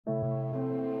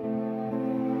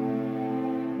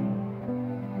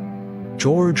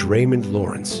George Raymond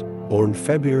Lawrence, born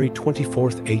February 24,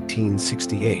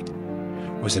 1868,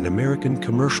 was an American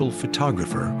commercial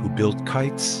photographer who built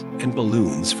kites and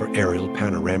balloons for aerial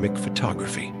panoramic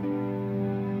photography.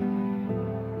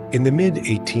 In the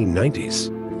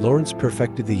mid-1890s, Lawrence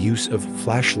perfected the use of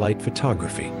flashlight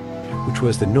photography, which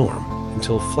was the norm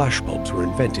until flashbulbs were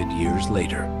invented years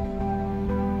later.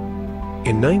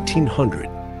 In 1900,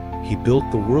 he built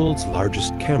the world's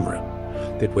largest camera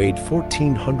that weighed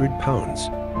 1,400 pounds,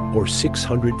 or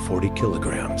 640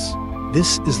 kilograms.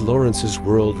 This is Lawrence's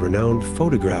world-renowned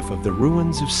photograph of the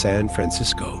ruins of San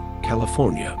Francisco,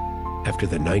 California, after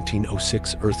the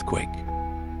 1906 earthquake.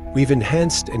 We've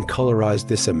enhanced and colorized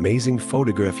this amazing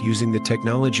photograph using the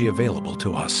technology available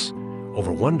to us,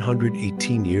 over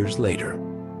 118 years later.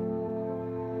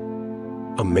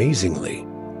 Amazingly,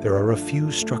 there are a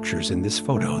few structures in this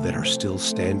photo that are still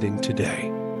standing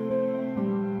today.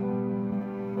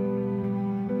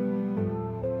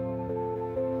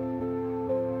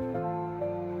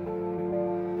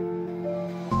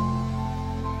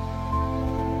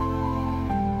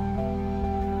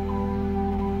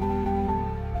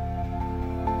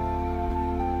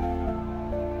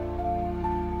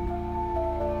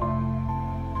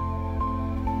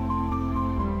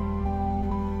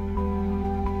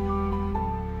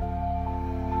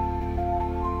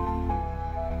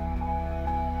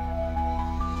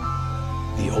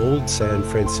 The old San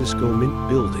Francisco Mint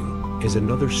building is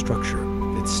another structure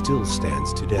that still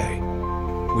stands today.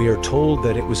 We are told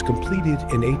that it was completed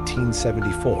in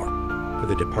 1874 for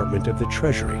the Department of the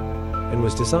Treasury and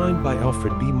was designed by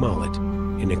Alfred B. Mollett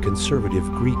in a conservative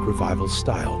Greek Revival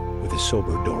style with a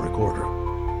sober Doric order.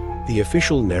 The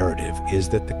official narrative is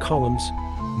that the columns,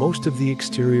 most of the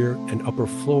exterior and upper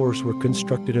floors were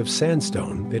constructed of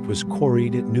sandstone that was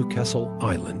quarried at Newcastle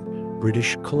Island,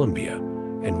 British Columbia,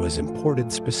 and was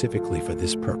imported specifically for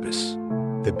this purpose.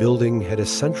 The building had a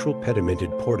central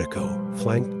pedimented portico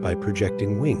flanked by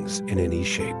projecting wings in an E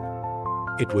shape.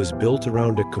 It was built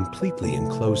around a completely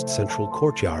enclosed central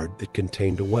courtyard that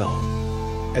contained a well.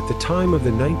 At the time of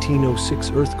the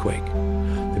 1906 earthquake,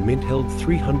 the Mint held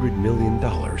 $300 million.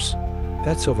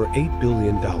 That's over $8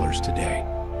 billion today,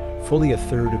 fully a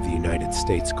third of the United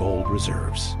States gold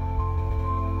reserves.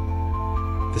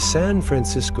 The San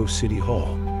Francisco City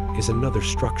Hall is another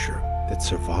structure that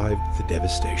survived the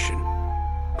devastation.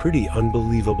 Pretty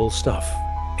unbelievable stuff,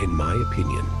 in my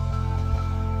opinion.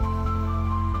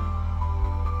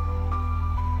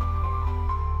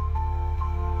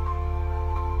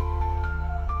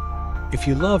 If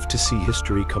you love to see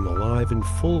history come alive in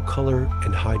full color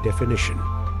and high definition,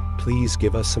 please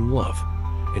give us some love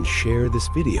and share this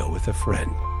video with a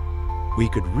friend. We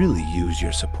could really use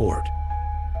your support.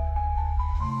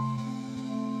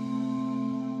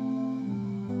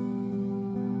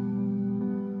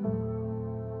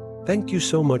 Thank you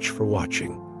so much for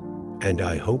watching, and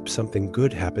I hope something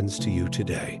good happens to you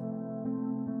today.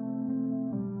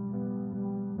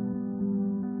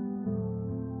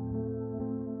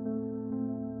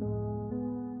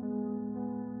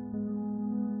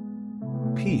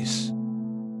 Peace.